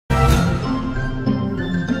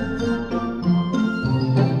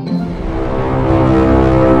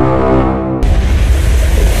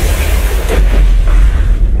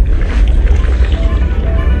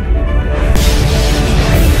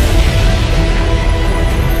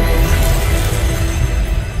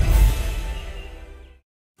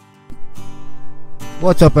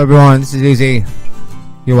What's up, everyone? This is Easy.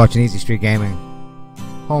 You're watching Easy Street Gaming,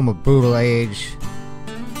 home of Brutal Age.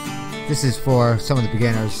 This is for some of the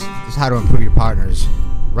beginners. This is how to improve your partners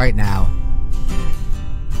right now.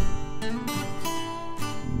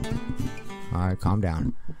 Alright, calm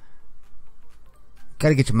down.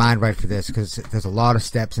 Gotta get your mind right for this, because there's a lot of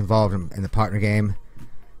steps involved in the partner game.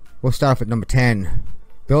 We'll start off at number 10.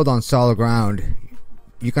 Build on solid ground.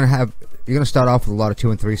 You're gonna start off with a lot of 2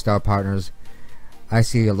 and 3 star partners. I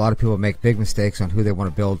see a lot of people make big mistakes on who they want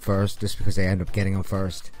to build first, just because they end up getting them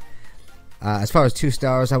first. As far as 2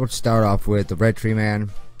 stars, I would start off with the red Treeman,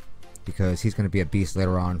 because he's going to be a beast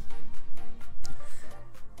later on.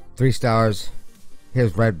 3 stars,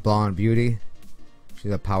 here's red blonde beauty.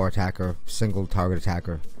 She's a power attacker, single target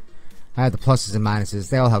attacker. I have the pluses and minuses.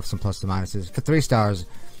 They all have some pluses and minuses. For 3 stars,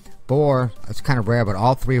 Boar, it's kind of rare, but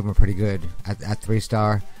all 3 of them are pretty good at 3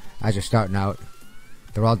 star as you're starting out.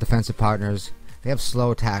 They're all defensive partners. They have slow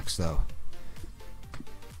attacks though.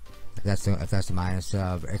 If that's the minus.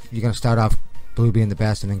 You're gonna start off blue being the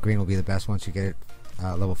best, and then green will be the best once you get it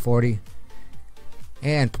level 40.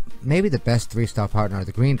 And maybe the best 3-star partner,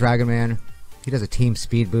 the green Dragon Man. He does a team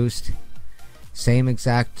speed boost. Same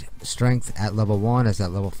exact strength at level 1 as at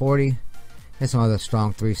level 40. Here's some other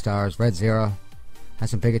strong 3 stars. Red Zero has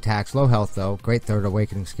some big attacks, low health though. Great third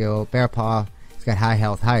awakening skill. Bearspaw, he's got high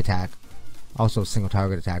health, high attack. Also a single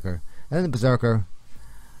target attacker. And then the Berserker.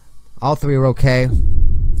 All 3 are okay,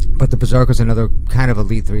 but the Berserker's another kind of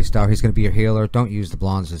elite 3-star. He's going to be your healer. Don't use the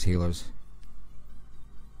blondes as healers.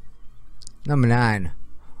 Number 9.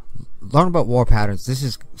 Learn about war patterns. This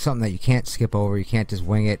is something that you can't skip over. You can't just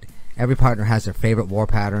wing it. Every partner has their favorite war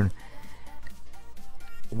pattern.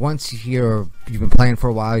 Once you've been playing for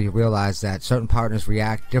a while, you realize that certain partners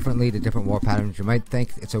react differently to different war patterns. You might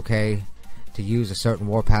think it's okay to use a certain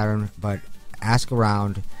war pattern, but ask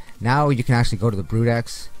around. Now you can actually go to the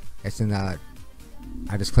Brutex. It's in the,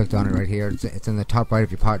 I just clicked on it right here. It's in the top right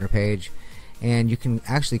of your partner page, and you can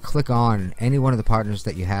actually click on any one of the partners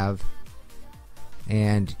that you have,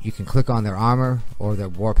 and you can click on their armor or their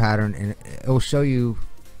war pattern, and it will show you.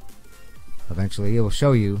 Eventually, it will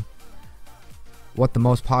show you what the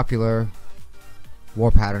most popular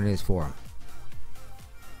war pattern is for them.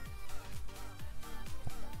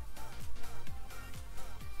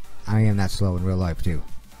 I am that slow in real life too.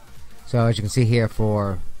 So as you can see here,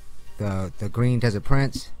 for the green Desert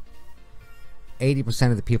Prince,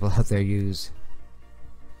 80% of the people out there use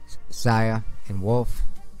Saya and Wolf.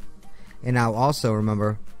 And now also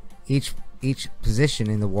remember, each position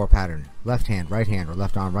in the war pattern, left hand, right hand, or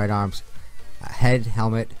left arm, right arms, head,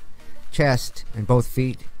 helmet, chest, and both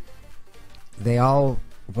feet, they all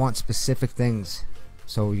want specific things.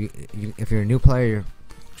 So if you're a new player,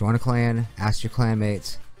 join a clan, ask your clan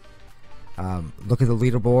mates. Look at the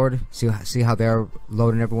leaderboard, see how they're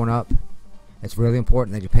loading everyone up. It's really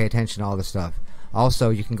important that you pay attention to all this stuff. Also,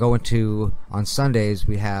 you can go into, on Sundays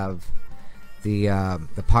we have the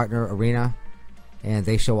partner arena, and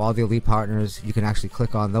they show all the elite partners. You can actually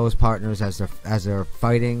click on those partners as they're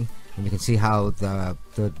fighting, and you can see how the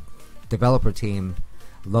developer team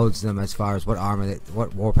loads them as far as what armor,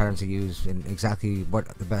 what war patterns they use, and exactly what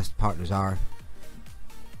the best partners are.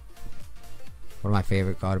 One of my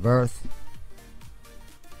favorite, God of Earth.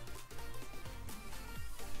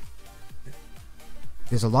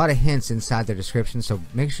 There's a lot of hints inside their description, so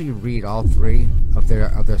make sure you read all 3 of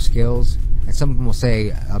their skills. And some of them will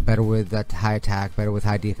say better with that high attack, better with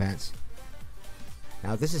high defense.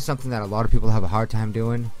 Now this is something that a lot of people have a hard time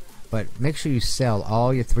doing, but make sure you sell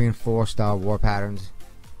all your 3 and 4 star war patterns.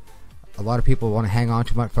 A lot of people want to hang on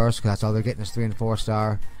to them at first because that's all they're getting is 3 and 4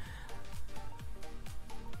 star.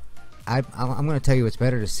 I'm going to tell you, it's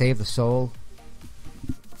better to save the soul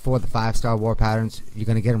for the 5-star war patterns. You're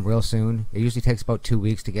going to get them real soon. It usually takes about 2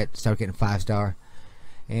 weeks to start getting 5-star,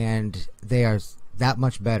 and they are that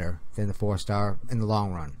much better than the 4-star in the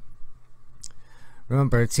long run.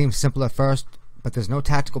 Remember, it seems simple at first, but there's no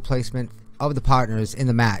tactical placement of the partners in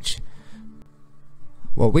the match.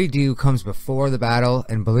 What we do comes before the battle,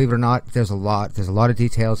 and believe it or not, there's a lot of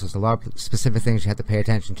details, there's a lot of specific things you have to pay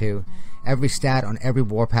attention to. Every stat on every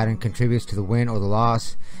war pattern contributes to the win or the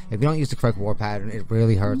loss. If you don't use the correct war pattern, it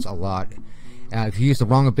really hurts a lot. If you use the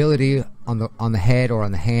wrong ability on the head or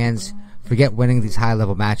on the hands, forget winning these high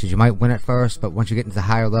level matches. You might win at first, but once you get into the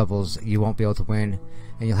higher levels, you won't be able to win,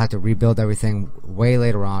 and you'll have to rebuild everything way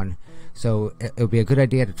later on. So it would be a good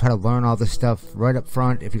idea to try to learn all this stuff right up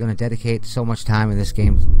front if you're going to dedicate so much time. In this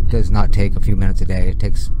game does not take a few minutes a day. It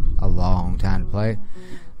takes a long time to play.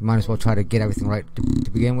 You might as well try to get everything right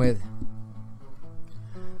to begin with.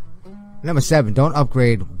 Number 7, don't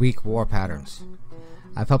upgrade weak war patterns.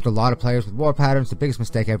 I've helped a lot of players with war patterns. The biggest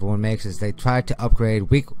mistake everyone makes is they try to upgrade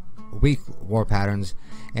weak war patterns,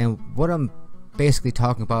 and what I'm basically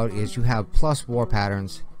talking about is you have plus war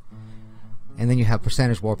patterns and then you have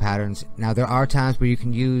percentage war patterns. Now there are times where you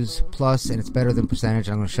can use plus and it's better than percentage.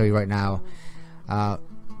 I'm going to show you right now.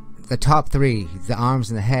 The top three, the arms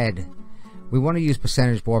and the head, we want to use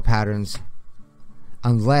percentage war patterns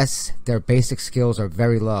unless their basic skills are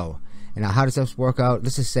very low. And now how does this work out?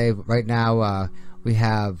 Let's just say right now we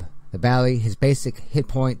have the Bally. His basic hit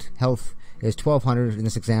point health is 1200 in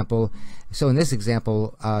this example. So in this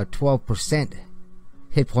example, 12%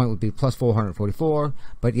 hit point would be plus 444,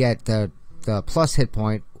 but yet the plus hit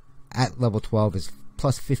point at level 12 is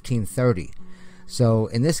plus 1530. So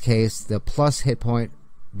in this case, the plus hit point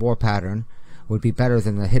war pattern would be better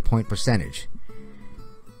than the hit point percentage.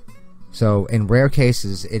 So in rare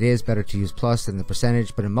cases, it is better to use plus than the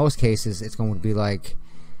percentage, but in most cases, it's going to be like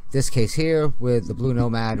this case here with the Blue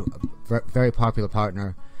Nomad, very popular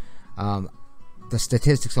partner. The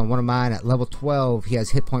statistics on one of mine at level 12, he has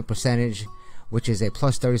hit point percentage, which is a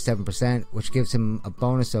plus 37%, which gives him a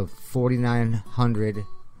bonus of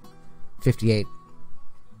 4,958.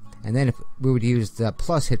 And then if we would use the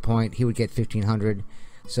plus hit point, he would get 1,500.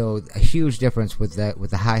 So a huge difference with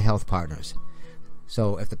the high health partners.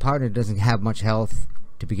 So if the partner doesn't have much health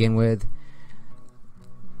to begin with,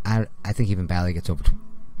 I think even Bally gets over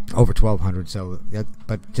 1,200. So,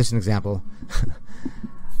 but just an example.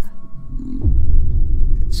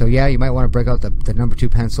 So yeah, you might want to break out the number 2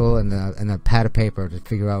 pencil and the pad of paper to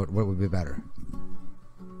figure out what would be better.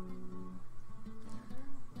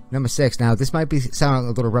 Number 6. Now this might be sounding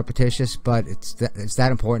a little repetitious, but it's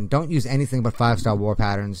that important. Don't use anything but 5-star war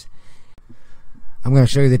patterns. I'm going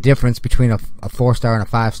to show you the difference between a 4-star and a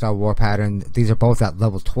 5-star war pattern. These are both at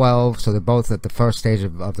level 12, so they're both at the first stage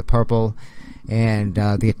of the purple. And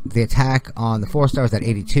the attack on the 4-star is at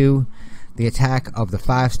 82. The attack of the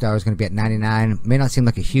 5-star is going to be at 99. May not seem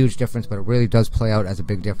like a huge difference, but it really does play out as a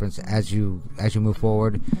big difference as you move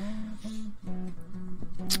forward.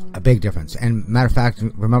 A big difference. And matter of fact,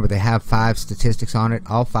 remember they have 5 statistics on it.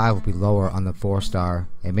 All 5 will be lower on the 4-star.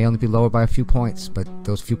 It may only be lower by a few points, but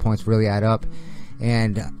those few points really add up.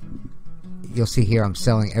 And you'll see here I'm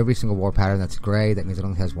selling every single war pattern that's gray. That means it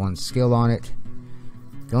only has 1 skill on it.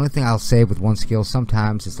 The only thing I'll save with 1 skill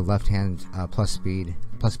sometimes is the left hand plus speed.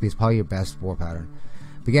 Plus speed is probably your best war pattern.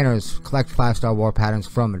 Beginners, collect 5-star war patterns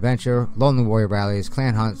from Adventure, Lonely Warrior Rallies,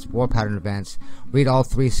 Clan Hunts, War Pattern Events. Read all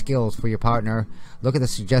 3 skills for your partner. Look at the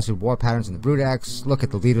suggested war patterns in the Brood X. Look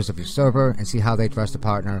at the leaders of your server and see how they dress the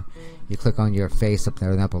partner. You click on your face up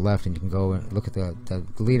there in the upper left and you can go and look at the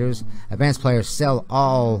leaders. Advanced players sell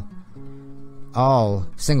all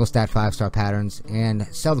single stat 5-star patterns and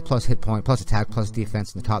sell the plus hit point, plus attack, plus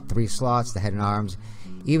defense in the top 3 slots, the head and arms,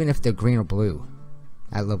 even if they're green or blue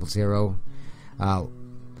at level 0.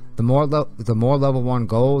 The more level 1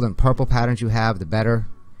 gold and purple patterns you have, the better.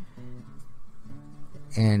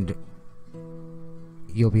 And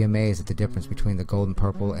you'll be amazed at the difference between the gold and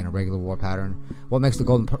purple and a regular war pattern. What makes the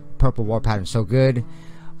gold and purple war pattern so good?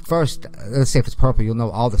 First, let's say if it's purple, you'll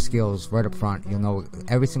know all the skills right up front. You'll know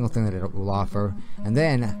every single thing that it will offer. And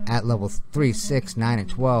then at level 3, 6, 9, and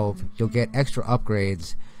 12, you'll get extra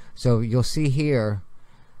upgrades. So you'll see here,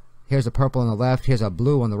 here's a purple on the left, here's a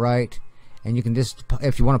blue on the right. And you can just,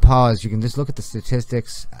 if you want to pause, you can just look at the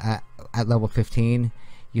statistics at level 15.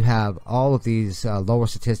 You have all of these lower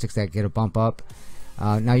statistics that get a bump up.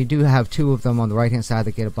 Now you do have 2 of them on the right hand side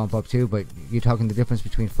that get a bump up too, but you're talking the difference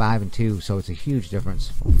between 5 and 2, so it's a huge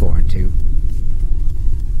difference, 4 and 2.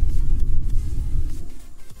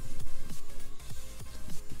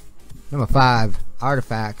 Number 5,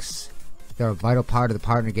 artifacts. They're a vital part of the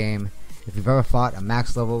partner game. If you've ever fought a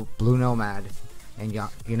max level Blue Nomad and you're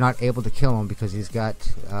not able to kill him because he's got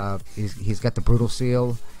the brutal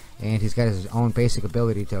seal and he's got his own basic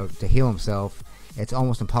ability to heal himself, it's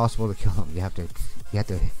almost impossible to kill him. You have to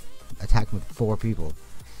attack him with 4 people.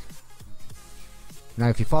 Now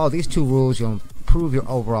if you follow these 2 rules, you'll improve your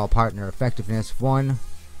overall partner effectiveness. 1,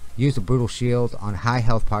 use the brutal shield on high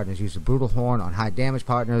health partners. Use the brutal horn on high damage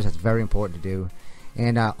partners. That's very important to do.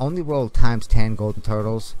 And only roll times 10 golden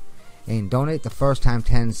turtles. And donate the first time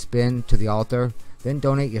 10 spin to the altar. Then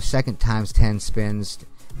donate your second times 10 spins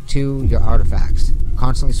to your artifacts.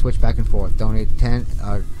 Constantly switch back and forth. Donate 10,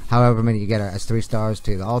 however many you get as 3 stars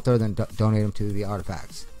to the altar, then donate them to the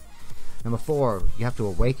artifacts. Number 4, you have to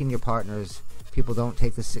awaken your partners. People don't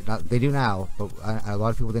take this, they do now, but a lot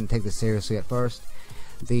of people didn't take this seriously at first.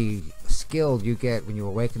 The skill you get when you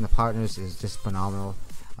awaken the partners is just phenomenal.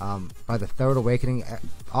 By the 3rd awakening,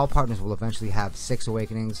 all partners will eventually have 6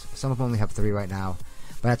 awakenings. Some of them only have 3 right now.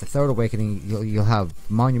 But at the 3rd awakening, you'll have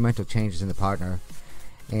monumental changes in the partner.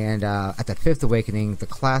 And at the 5th awakening, the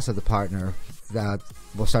class of the partner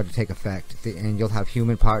will start to take effect. And you'll have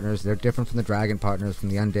human partners. They're different from the dragon partners, from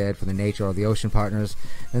the undead, from the nature or the ocean partners.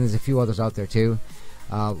 And there's a few others out there too.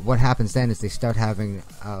 What happens then is they start having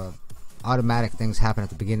automatic things happen at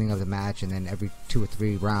the beginning of the match, and then every 2 or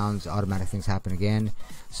 3 rounds automatic things happen again.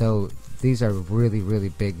 So these are really, really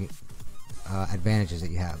big advantages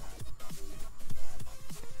that you have.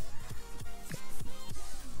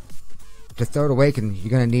 The 3rd awakening, you're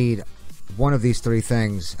going to need one of these 3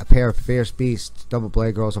 things: a pair of Fierce Beasts, Double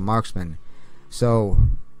Blade Girls, or Marksman. So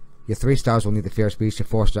your 3 stars will need the Fierce Beast, your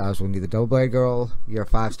 4 stars will need the Double Blade Girl, your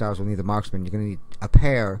 5 stars will need the Marksman. You're going to need a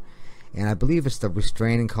pair, and I believe it's the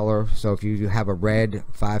restraining color. So if you have a red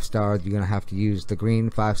 5-star, you're going to have to use the green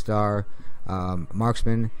 5-star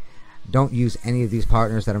Marksman. Don't use any of these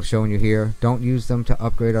partners that I'm showing you here. Don't use them to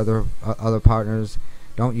upgrade other partners.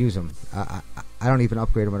 Don't use them. I don't even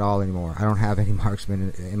upgrade them at all anymore. I don't have any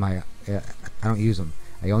Marksmen in my... I don't use them.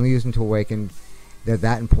 I only use them to awaken. They're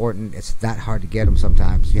that important. It's that hard to get them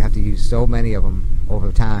sometimes. You have to use so many of them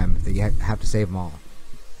over time that you have to save them all.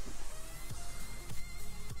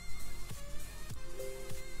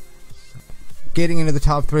 Getting into the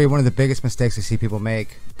top 3, one of the biggest mistakes I see people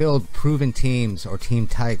make: build proven teams or team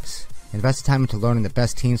types. Invest time into learning the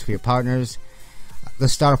best teams for your partners.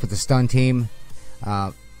 Let's start off with the stun team.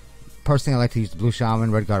 Personally, I like to use the Blue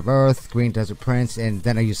Shaman, Red God of Earth, Green Desert Prince, and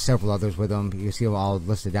then I use several others with them. You see them all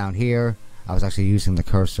listed down here. I was actually using the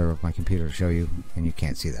cursor of my computer to show you, and you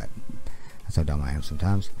can't see that. That's how dumb I am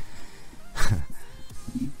sometimes.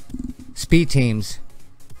 Speed teams.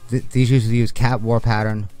 These usually use Cat War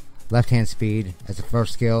Pattern, Left Hand Speed as the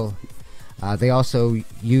first skill. They also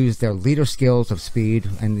use their leader skills of speed,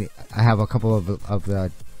 and I have a couple of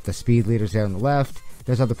the speed leaders there on the left.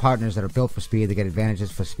 There's other partners that are built for speed. They get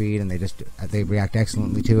advantages for speed, and they react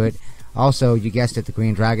excellently to it. Also, you guessed it, the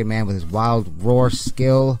Green Dragon Man with his Wild Roar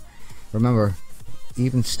skill. Remember,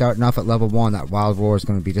 even starting off at level 1, that Wild Roar is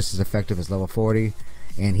going to be just as effective as level 40.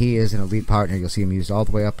 And he is an elite partner. You'll see him used all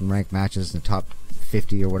the way up in ranked matches in the top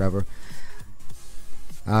 50 or whatever.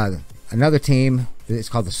 Another team is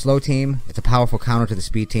called the Slow Team. It's a powerful counter to the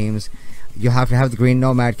speed teams. You'll have to have the Green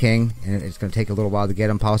Nomad King, and it's going to take a little while to get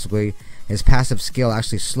him possibly. His passive skill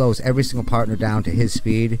actually slows every single partner down to his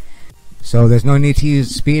speed. So there's no need to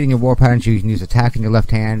use speed in your war patterns. You can use attack in your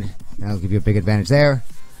left hand, and that'll give you a big advantage there.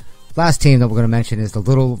 Last team that we're going to mention is the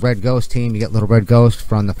Little Red Ghost team. You get Little Red Ghost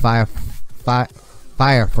from the Fire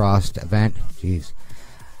Frost event. Jeez.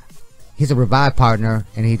 He's a revive partner,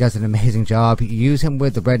 and he does an amazing job. You use him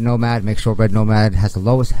with the Red Nomad. Make sure Red Nomad has the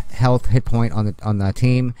lowest health hit point on the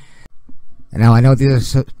team. And now I know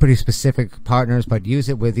these are pretty specific partners, but use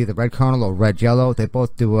it with either Red Colonel or Red Yellow. They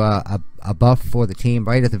both do a buff for the team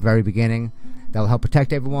right at the very beginning. That will help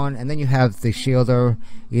protect everyone. And then you have the Shielder,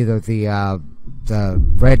 either the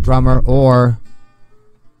Red Drummer or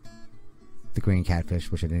the Green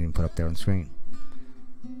Catfish, which I didn't even put up there on the screen.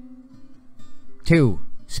 2.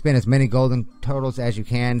 Spin as many golden turtles as you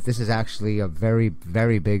can. This is actually a very,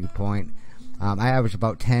 very big point. I average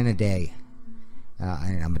about 10 a day.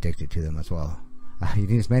 And I'm addicted to them as well. You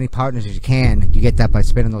need as many partners as you can. You get that by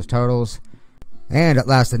spinning those turtles. And at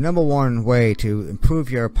last, the #1 way to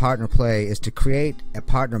improve your partner play is to create a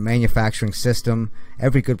partner manufacturing system.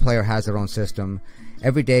 Every good player has their own system.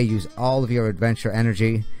 Every day, use all of your adventure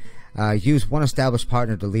energy. Use one established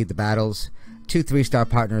partner to lead the battles. 2 3-star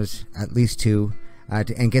partners, at least 2,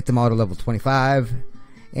 and get them all to level 25.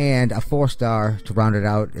 And a 4-star to round it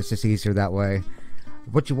out. It's just easier that way.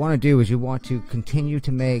 What you want to do is you want to continue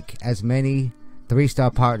to make as many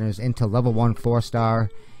 3-star partners into level 1 4-star.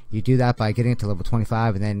 You do that by getting it to level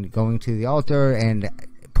 25 and then going to the altar and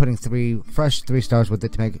putting 3 fresh 3-stars with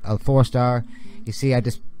it to make a 4-star. You see, I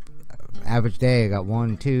just average day I got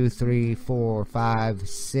 1 2 3 4 5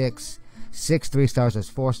 6 3-stars as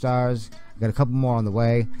 4-stars. I got a couple more on the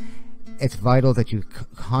way. It's vital that you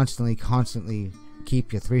constantly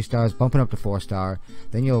keep your 3-stars bumping up to 4-star.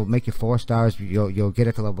 Then you'll make your 4-stars. You'll get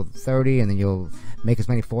it to level 30, and then you'll make as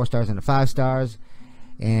many 4-stars into 5-stars,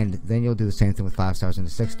 and then you'll do the same thing with 5-stars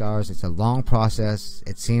into 6-stars. It's a long process.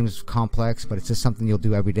 It seems complex, but it's just something you'll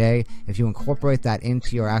do every day. If you incorporate that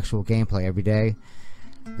into your actual gameplay every day,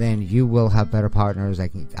 then you will have better partners.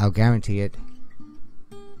 I'll guarantee it.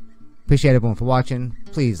 Appreciate everyone for watching.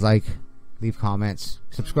 Please like, leave comments,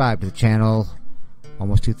 subscribe to the channel.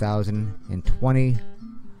 Almost 2020,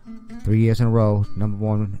 3 years in a row,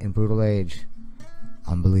 #1 in Brutal Age.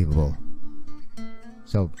 Unbelievable.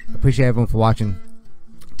 So, appreciate everyone for watching.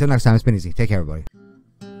 Till next time, it's been easy. Take care, everybody.